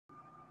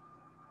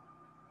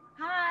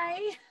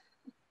Hi.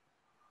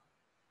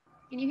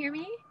 Can you hear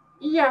me?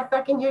 Yes,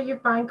 I can hear you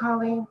fine,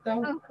 Colleen.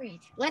 Thanks. Oh,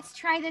 great. Let's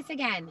try this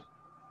again.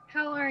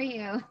 How are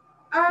you?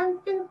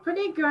 I've been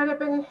pretty good. I've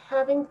been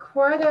having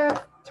quite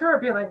a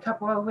turbulent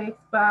couple of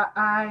weeks, but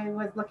I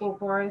was looking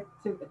forward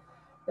to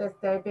this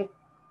day.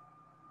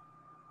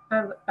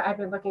 I've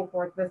been looking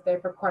forward to this day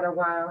for quite a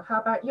while.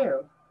 How about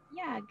you?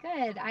 Yeah,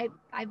 good.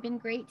 I've been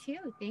great too.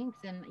 Thanks.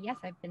 And yes,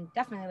 I've been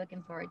definitely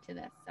looking forward to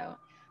this. So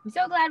I'm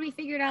so glad we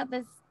figured out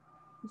this.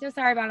 I'm so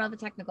sorry about all the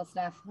technical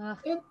stuff. Ugh.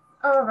 It's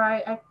all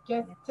right. I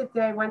guess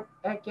today went.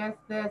 I guess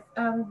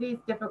these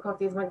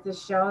difficulties went to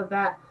show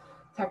that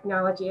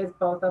technology is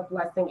both a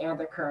blessing and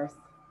a curse.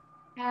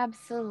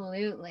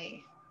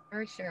 Absolutely.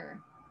 For sure.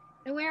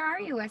 So where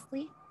are you,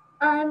 Wesley?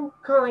 I'm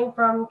calling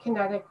from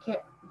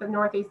Connecticut, the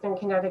northeastern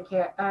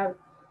Connecticut.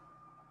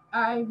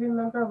 I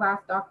remember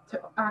last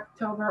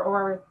October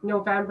or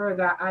November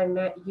that I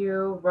met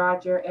you,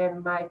 Roger,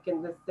 and Mike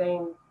in the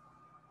same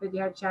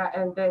video chat,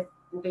 and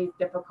these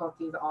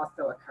difficulties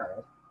also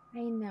occurred. I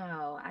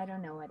know. I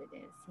don't know what it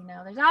is.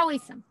 There's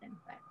always something,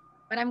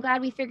 but I'm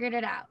glad we figured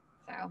it out.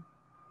 So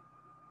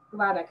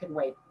Glad I could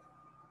wait.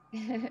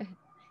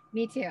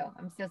 me too.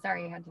 I'm so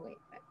sorry you had to wait,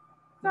 but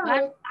I'm glad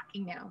Sorry. we're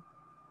talking now.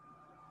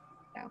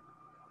 So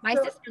my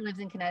So, sister lives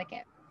in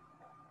Connecticut.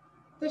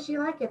 does she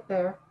like it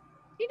there?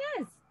 She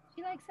does.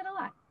 She likes it a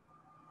lot.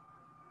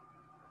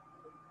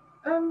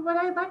 What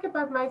I like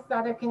about my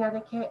side of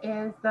Connecticut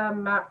is the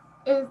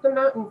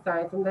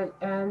mountainsides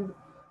and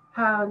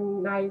how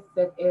nice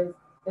it is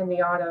in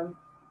the autumn.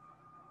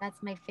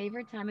 That's my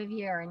favorite time of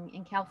year.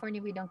 In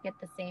California, we don't get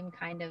the same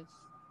kind of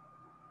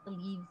the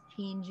leaves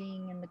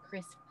changing and the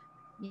crisp,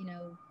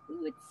 ooh,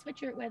 it's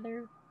sweatshirt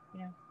weather, you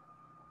know.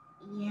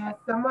 Yeah,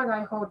 someone that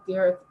I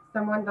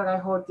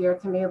hold dear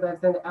to me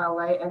lives in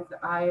LA, and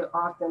I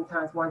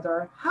oftentimes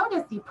wonder, how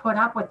does he put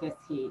up with this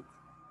heat?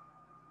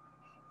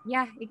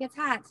 Yeah, it gets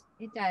hot.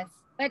 It does.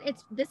 But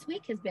this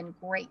week has been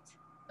great.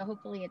 So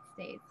hopefully it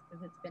stays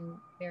because it's been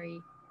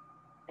very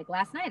like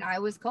last night I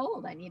was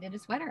cold. I needed a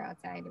sweater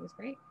outside. It was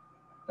great.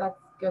 That's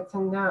good to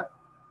know.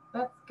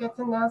 That's good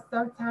to know.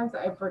 Sometimes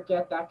I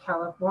forget that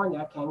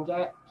California can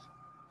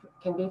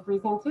be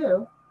freezing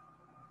too.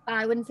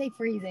 I wouldn't say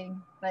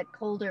freezing, but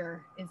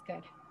colder is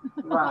good.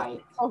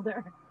 Right.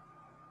 Colder.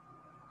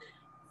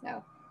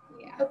 So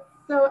yeah.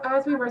 So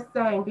as we were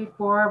saying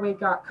before we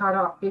got cut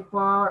off,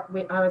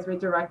 I was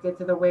redirected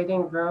to the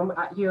waiting room,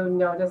 you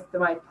noticed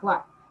my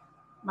tails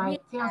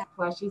Yeah.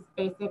 plush. She's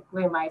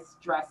basically my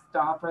stress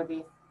doll for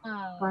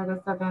Oh,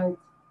 this event.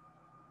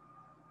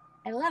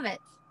 I love it.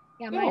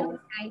 Yeah, Thanks.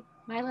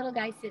 my little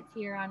guy sits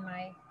here on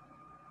my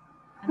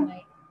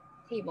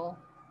table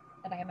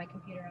that I have my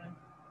computer on.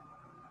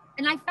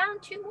 And I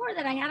found two more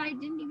that I had. I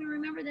didn't even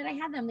remember that I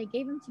had them. They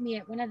gave them to me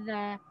at one of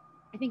I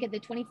think at the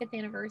 25th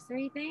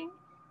anniversary thing.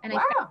 And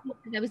Wow.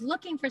 I was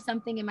looking for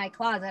something in my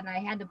closet and I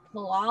had to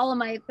pull all of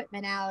my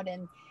equipment out.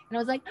 And I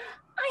was like,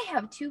 I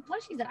have two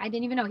plushies that I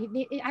didn't even know.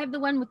 I have the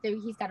one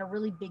he's got a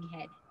really big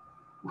head.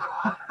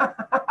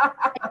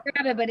 I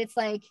grab it, but it's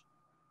like,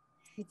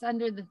 it's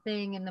under the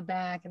thing in the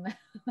back. And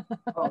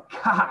Oh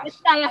gosh.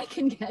 this guy I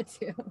can get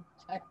to.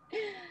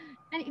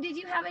 And did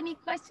you have any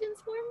questions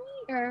for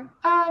me or?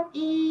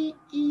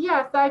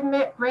 Yes, I've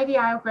met Grey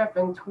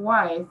DeLisle-Griffin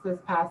twice this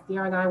past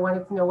year, and I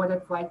wanted to know what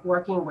it's like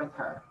working with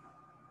her.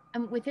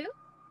 With who?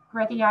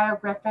 Grey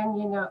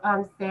DeLisle-Griffin,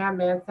 Sam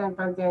Manson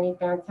from Danny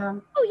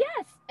Phantom. Oh,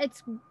 yes.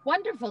 It's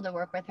wonderful to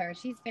work with her.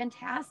 She's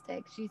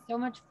fantastic. She's so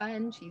much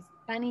fun. She's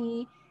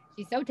funny.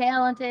 She's so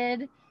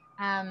talented.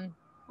 Um,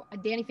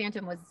 Danny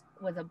Phantom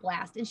was a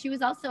blast. And she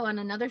was also on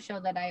another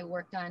show that I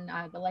worked on,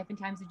 The Life and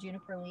Times of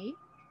Juniper Lee.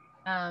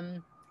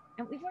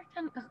 And we've worked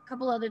on a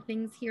couple other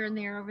things here and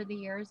there over the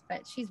years,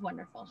 but she's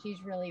wonderful.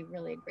 She's really,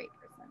 really a great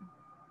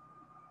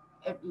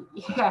person.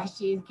 Yeah,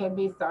 she can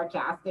be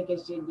sarcastic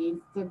as she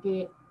needs to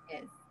be.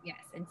 Yes,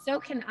 and so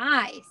can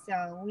I.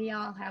 So we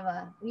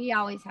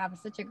always have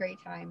such a great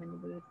time in the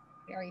booth.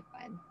 Very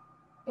fun.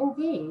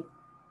 Indeed.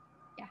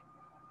 Yeah.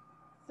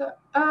 So,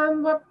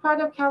 what part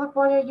of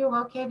California are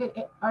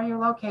you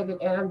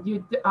located in?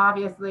 You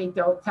obviously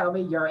don't tell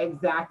me your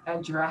exact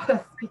address.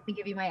 I can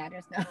give you my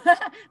address now,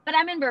 but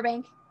I'm in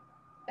Burbank,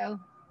 so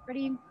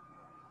pretty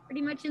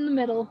much in the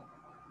middle.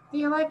 Do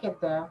you like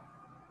it there?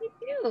 We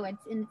do.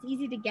 It's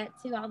easy to get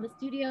to all the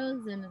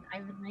studios, and I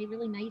have a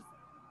really nice,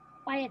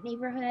 quiet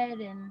neighborhood,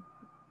 and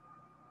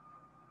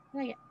I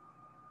like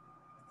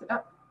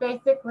it.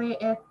 Basically,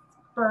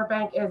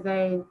 Burbank is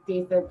a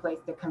decent place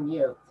to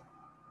commute.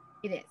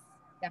 It is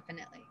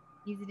definitely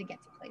easy to get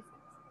to places.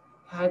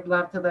 I'd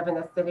love to live in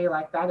a city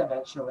like that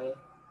eventually.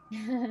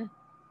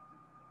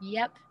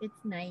 Yep, it's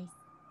nice.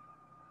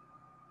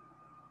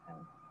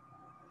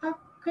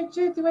 Could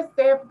you do a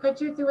sample? Could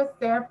you do a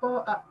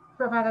sample?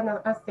 Provide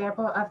a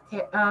sample of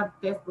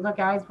this little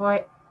guy's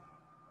voice.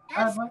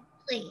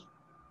 Absolutely.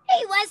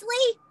 Hey,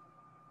 Wesley.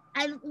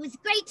 It was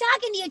great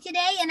talking to you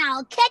today, and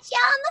I'll catch you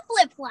on the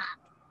flip flop.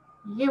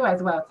 You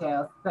as well,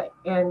 Tails.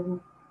 And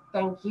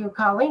thank you,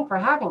 Colleen, for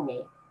having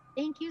me.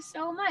 Thank you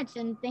so much,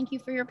 and thank you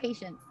for your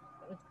patience.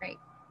 It was great.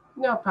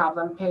 No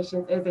problem.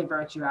 Patience is a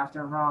virtue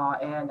after all,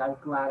 and I'm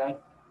glad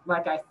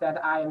like I said,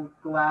 I'm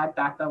glad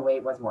that the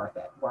wait was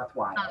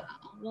worthwhile.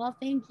 Well,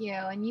 thank you.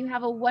 And you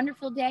have a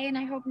wonderful day, and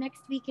I hope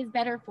next week is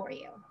better for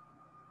you.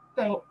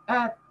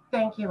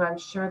 Thank you. I'm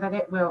sure that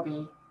it will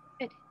be.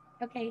 Good.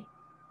 Okay.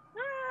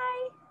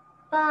 Bye.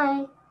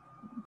 Bye.